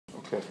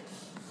Okay,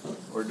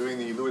 we're doing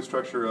the Lewis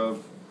structure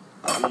of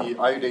the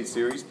iodate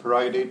series: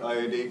 periodate,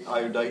 iodate,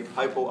 iodite,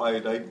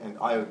 hypoiodite, and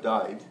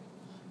iodide.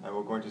 And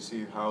we're going to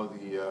see how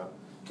the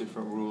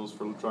different rules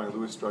for drawing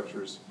Lewis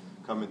structures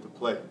come into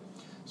play.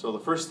 So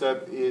the first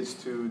step is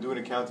to do an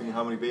accounting of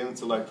how many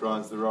valence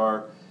electrons there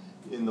are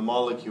in the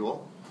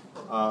molecule.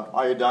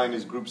 Iodine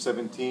is group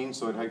 17,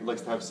 so it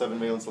likes to have 7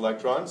 valence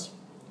electrons.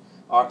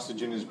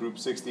 Oxygen is group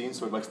 16,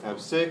 so it likes to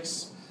have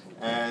 6.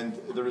 And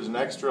there is an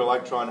extra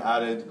electron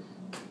added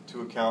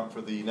to account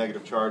for the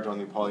negative charge on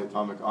the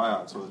polyatomic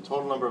ion. So the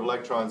total number of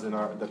electrons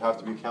that have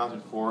to be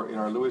accounted for in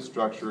our Lewis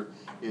structure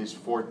is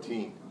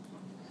 14.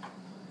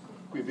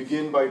 We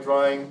begin by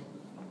drawing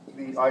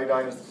the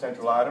iodine as the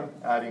central atom,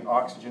 adding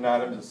oxygen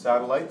atoms as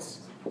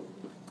satellites,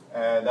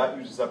 and that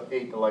uses up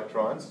 8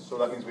 electrons. So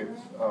that means we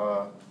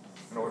have,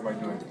 what am I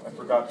doing? I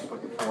forgot to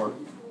put the 4.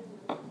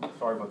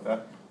 Sorry about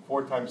that.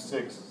 4 times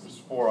 6 is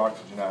 4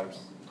 oxygen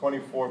atoms.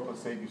 24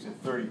 plus 8 uses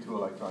 32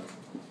 electrons.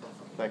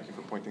 Thank you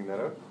for pointing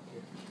that out.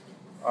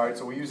 All right,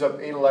 so we use up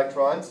 8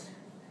 electrons,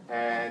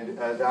 and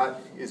that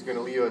is going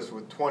to leave us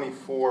with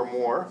 24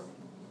 more.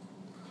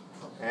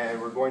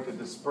 And we're going to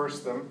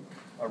disperse them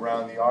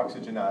around the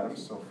oxygen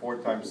atoms. So 4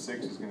 times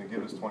 6 is going to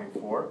give us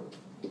 24.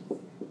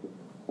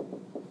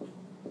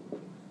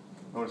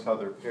 Notice how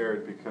they're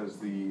paired because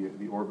the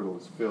orbital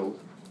is filled.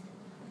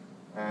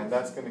 And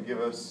that's going to give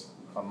us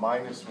a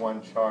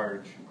 -1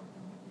 charge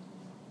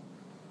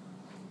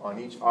on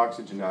each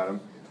oxygen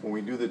atom. When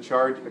we do the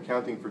charge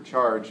accounting for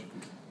charge,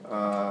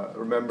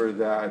 remember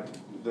that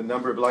the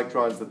number of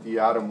electrons that the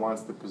atom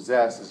wants to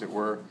possess, as it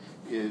were,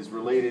 is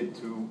related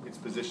to its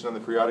position on the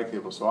periodic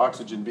table. So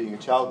oxygen, being a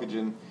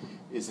chalcogen,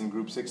 is in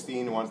group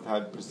 16 and wants to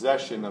have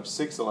possession of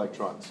 6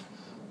 electrons.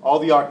 All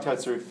the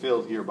octets are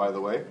filled here, by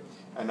the way.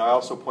 And I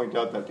also point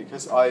out that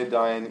because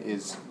iodine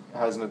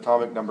has an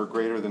atomic number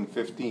greater than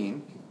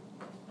 15,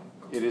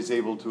 it is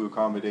able to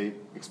accommodate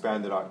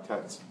expanded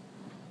octets.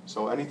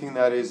 So anything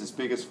that is as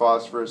big as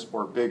phosphorus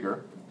or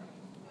bigger,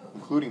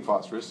 including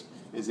phosphorus,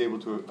 is able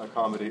to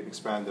accommodate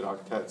expanded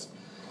octets.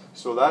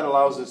 So that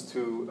allows us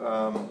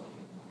to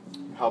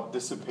help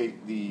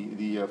dissipate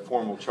the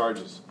formal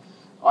charges.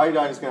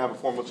 Iodine is going to have a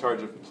formal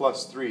charge of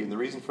 +3, and the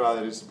reason for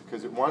that is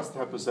because it wants to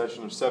have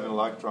possession of 7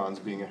 electrons,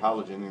 being a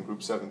halogen in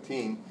group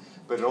 17,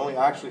 but it only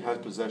actually has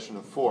possession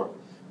of 4,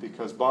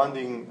 because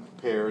bonding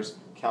pairs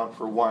count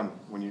for 1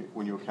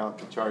 when you account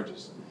the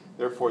charges.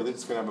 Therefore, this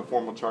is going to have a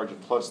formal charge of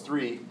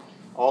 +3.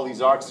 All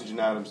these oxygen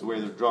atoms, the way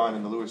they're drawn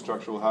in the Lewis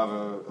structure, will have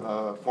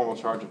a formal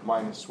charge of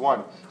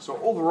 -1. So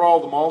overall,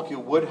 the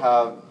molecule would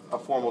have a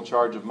formal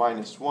charge of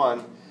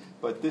 -1,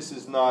 but this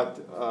is not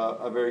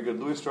a very good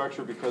Lewis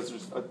structure because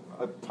there's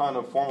a ton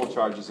of formal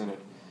charges in it.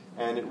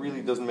 And it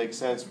really doesn't make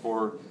sense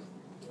for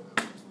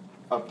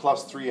a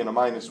 +3 and a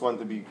 -1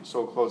 to be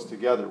so close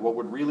together. What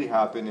would really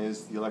happen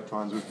is the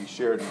electrons would be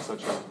shared in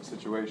such a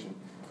situation.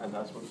 And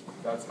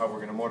that's how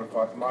we're going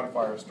to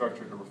modify our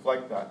structure to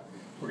reflect that.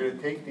 We're going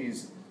to take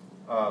these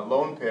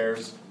lone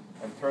pairs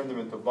and turn them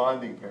into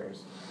bonding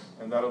pairs.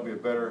 And that'll be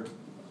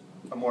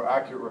a more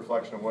accurate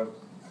reflection of what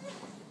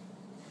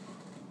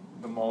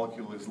the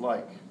molecule is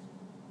like.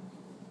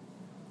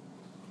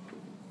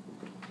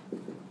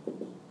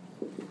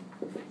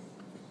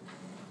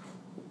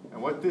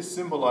 And what this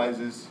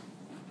symbolizes,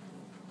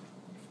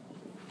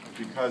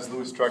 because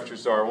Lewis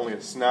structures are only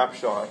a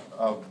snapshot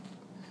of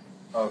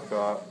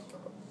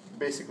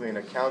basically an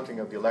accounting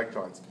of the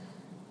electrons,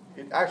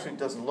 it actually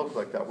doesn't look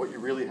like that. What you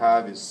really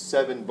have is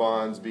 7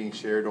 bonds being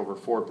shared over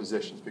 4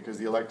 positions because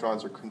the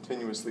electrons are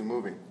continuously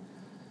moving.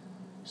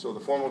 So the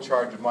formal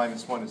charge of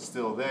 -1 is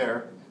still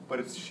there, but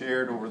it's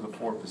shared over the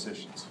 4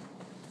 positions.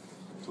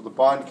 So the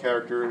bond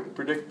character,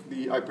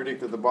 I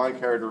predict that the bond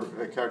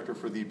character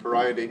for the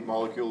periodate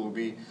molecule will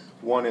be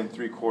 1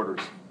 3/4,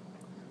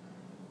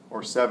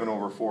 or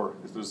 7/4.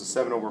 There's a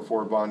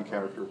 7/4 bond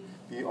character.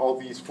 All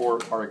these 4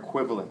 are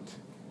equivalent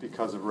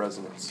because of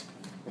resonance.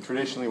 And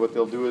traditionally what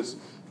they'll do is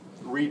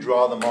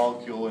redraw the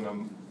molecule in a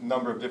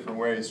number of different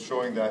ways,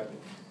 showing that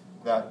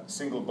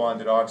single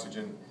bonded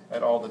oxygen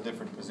at all the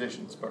different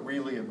positions. But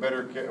really a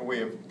better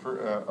way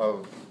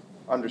of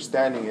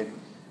understanding it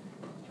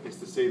is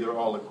to say they're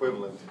all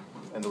equivalent,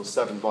 and those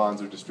 7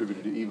 bonds are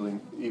distributed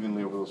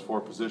evenly over those 4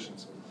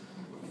 positions.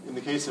 In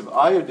the case of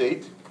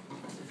iodate,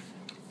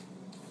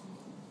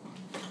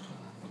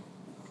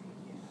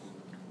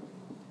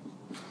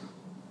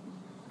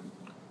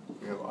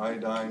 we have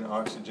iodine,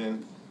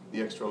 oxygen,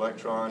 the extra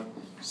electron,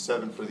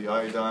 7 for the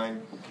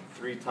iodine,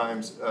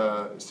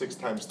 6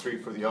 times 3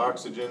 for the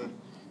oxygen,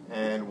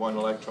 and 1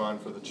 electron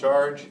for the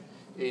charge.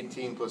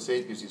 18 plus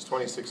 8 gives you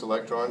 26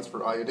 electrons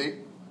for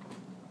iodate.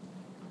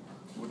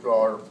 We'll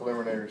draw our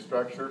preliminary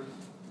structure.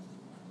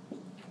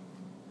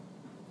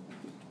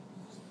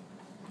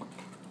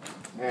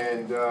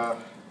 And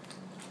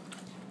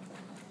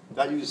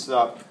that uses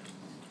up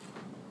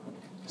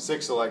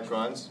 6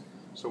 electrons.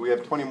 So we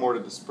have 20 more to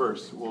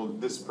disperse. We'll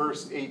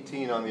disperse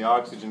 18 on the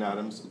oxygen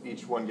atoms.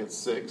 Each one gets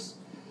 6.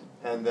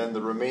 And then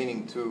the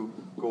remaining 2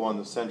 go on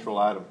the central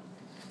atom.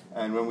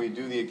 And when we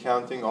do the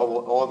accounting,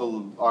 all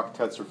the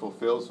octets are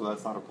fulfilled, so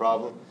that's not a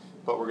problem.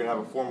 But we're going to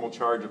have a formal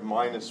charge of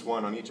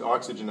 -1 on each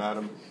oxygen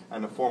atom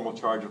and a formal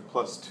charge of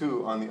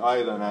 +2 on the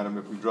iodine atom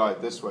if we draw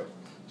it this way.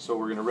 So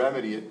we're going to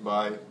remedy it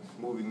by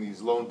moving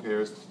these lone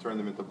pairs to turn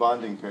them into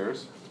bonding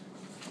pairs.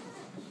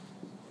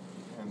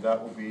 And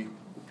that will be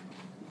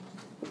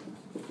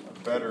a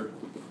better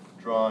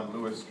drawn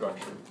Lewis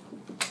structure.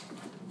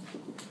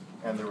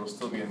 And there will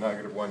still be a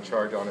 -1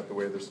 charge on it the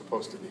way they're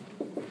supposed to be.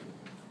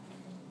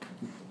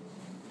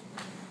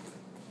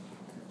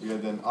 You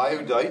have then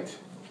iodite.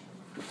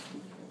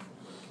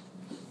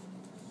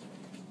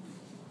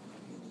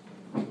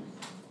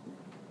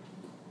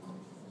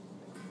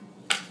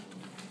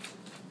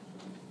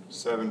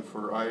 Seven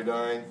for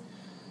iodine,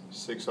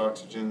 6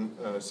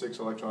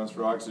 electrons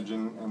for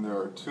oxygen, and there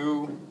are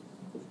 2,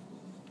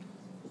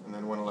 and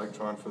then 1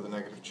 electron for the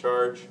negative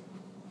charge.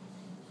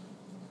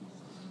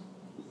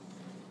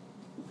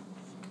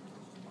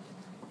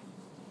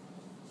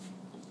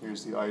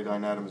 Here's the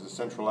iodine atom as the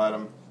central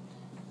atom,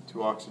 2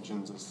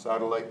 oxygens as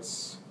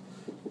satellites.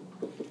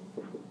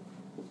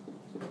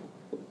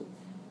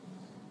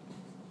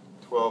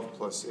 12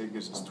 plus 8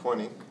 gives us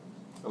 20.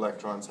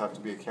 Electrons have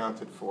to be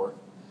accounted for.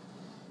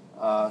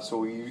 So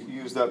we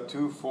used up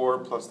 2, 4,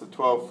 plus the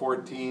 12,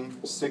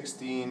 14,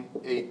 16,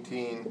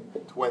 18,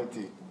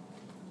 20.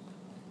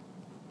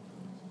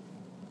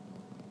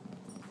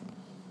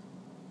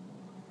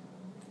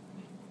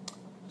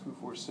 Two,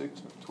 4,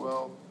 6,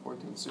 12,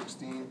 14,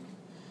 16,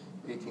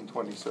 18,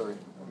 20. Sorry,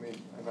 I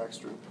made an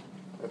extra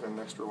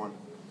one.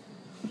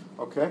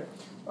 Okay,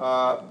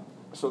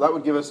 so that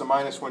would give us a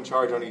 -1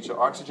 charge on each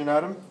oxygen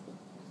atom,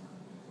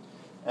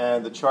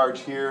 and the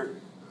charge here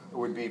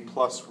would be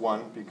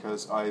 +1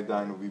 because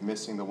iodine will be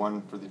missing the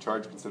 1 for the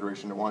charge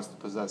consideration. It wants to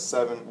possess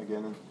 7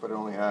 again, but it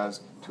only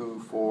has 2,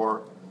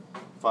 4,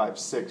 5,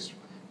 6.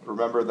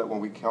 Remember that when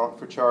we count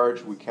for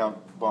charge, we count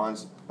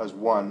bonds as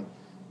 1.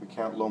 We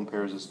count lone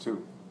pairs as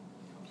 2.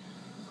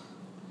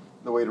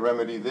 The way to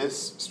remedy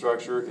this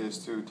structure is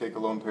to take a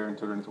lone pair and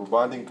turn it into a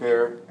bonding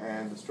pair,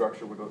 and the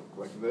structure would look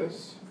like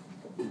this,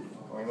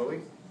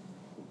 finally.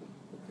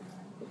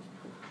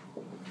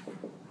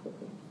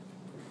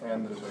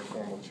 And there's our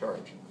formal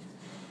charge.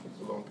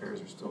 The lone pairs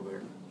are still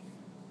there.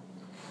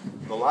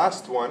 The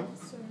last one.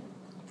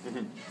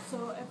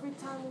 So every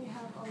time we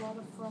have a lot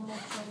of formal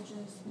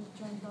charges, we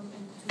turn them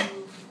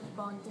into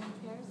bonding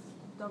pairs,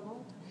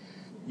 double?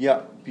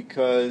 Yeah,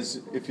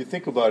 because if you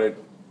think about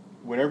it,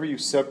 whenever you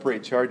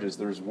separate charges,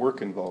 there's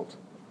work involved.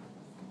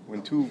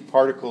 When 2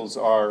 particles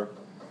are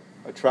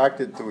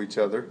attracted to each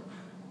other,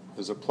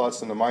 there's a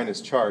plus and a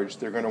minus charge.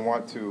 They're going to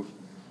want to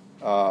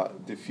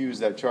diffuse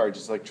that charge.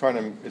 It's like trying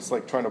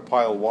to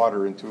pile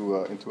water into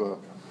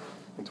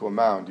a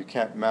mound. You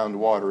can't mound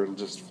water; it'll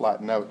just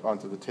flatten out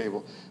onto the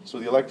table. So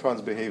the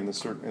electrons behave in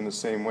the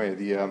same way.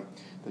 The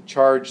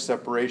charge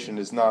separation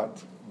is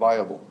not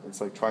viable. It's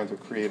like trying to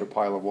create a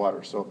pile of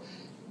water. So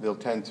they'll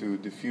tend to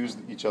diffuse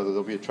each other.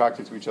 They'll be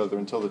attracted to each other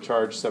until the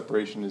charge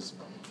separation is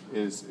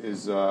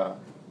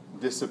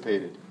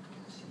dissipated,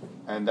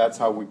 and that's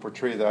how we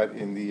portray that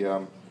in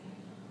the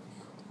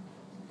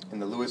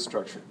Lewis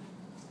structure.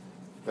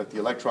 That the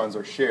electrons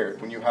are shared.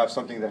 When you have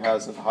something that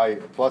has a high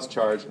plus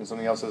charge and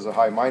something else has a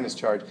high minus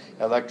charge,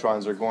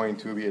 electrons are going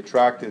to be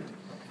attracted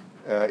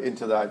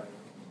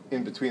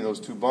in between those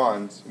 2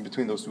 bonds, in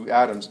between those 2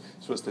 atoms,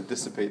 so as to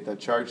dissipate that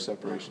charge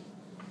separation.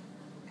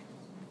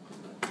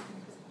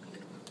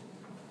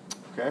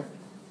 Okay?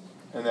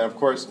 And then, of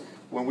course,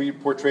 when we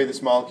portray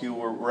this molecule,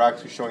 we're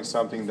actually showing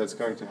something that's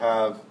going to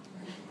have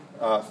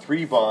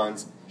 3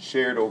 bonds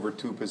shared over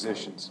 2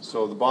 positions.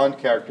 So the bond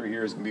character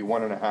here is going to be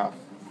 1.5.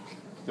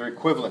 They're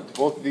equivalent.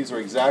 Both of these are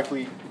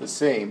exactly the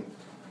same,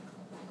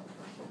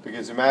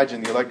 because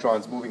imagine the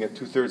electrons moving at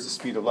 2/3 the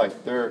speed of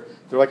light. They're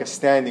like a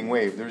standing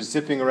wave. They're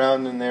zipping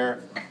around in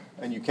there,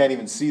 and you can't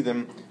even see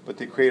them, but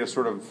they create a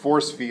sort of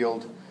force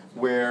field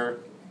where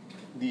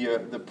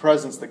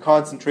the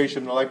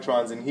concentration of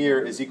electrons in here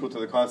is equal to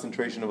the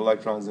concentration of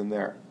electrons in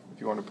there,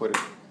 if you want to put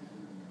it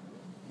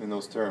in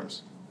those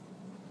terms.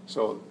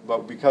 So,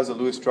 but because the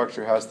Lewis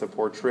structure has to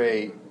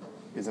portray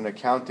is an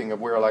accounting of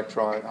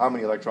how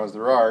many electrons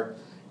there are,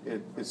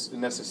 it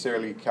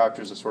necessarily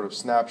captures a sort of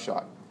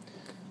snapshot.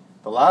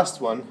 The last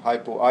one,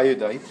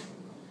 hypoiodite.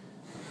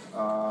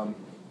 I'll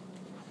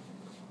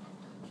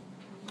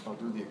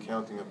do the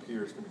accounting up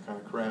here. It's going to be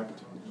kind of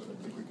cramped, but I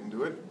think we can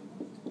do it.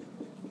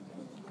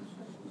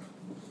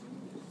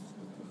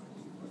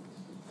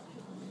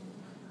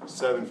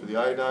 Seven for the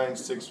iodine,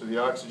 6 for the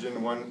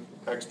oxygen, 1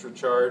 extra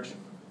charge,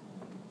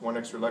 1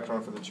 extra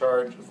electron for the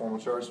charge, the formal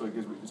charge, so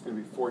it's going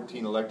to be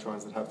 14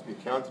 electrons that have to be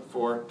accounted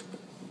for.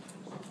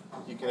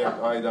 You connect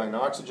iodine and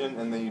oxygen,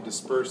 and then you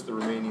disperse the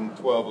remaining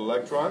 12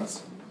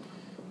 electrons.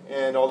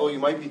 And although you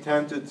might be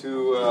tempted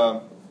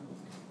to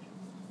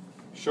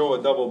show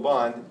a double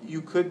bond,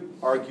 you could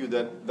argue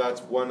that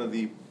that's one of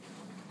the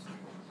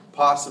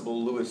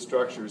possible Lewis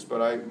structures,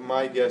 but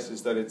my guess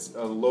is that it's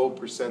a low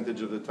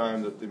percentage of the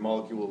time that the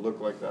molecule will look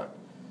like that.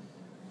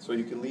 So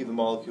you can leave the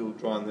molecule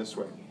drawn this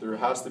way. There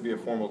has to be a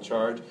formal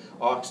charge.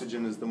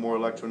 Oxygen is the more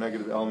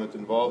electronegative element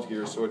involved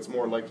here, so it's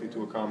more likely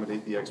to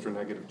accommodate the extra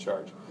negative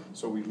charge.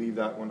 So we leave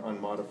that one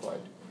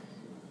unmodified.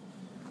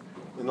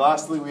 And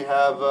lastly, we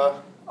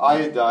have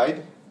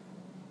iodide.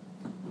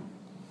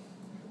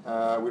 We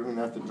don't even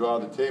have to draw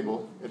the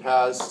table. It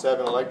has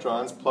 7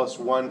 electrons plus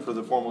 1 for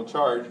the formal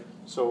charge,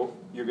 so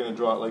you're going to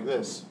draw it like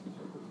this.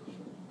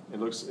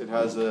 It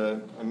has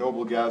a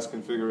noble gas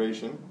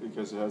configuration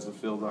because it has a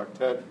filled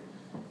octet,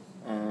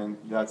 and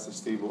that's a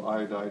stable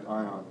iodide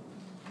ion.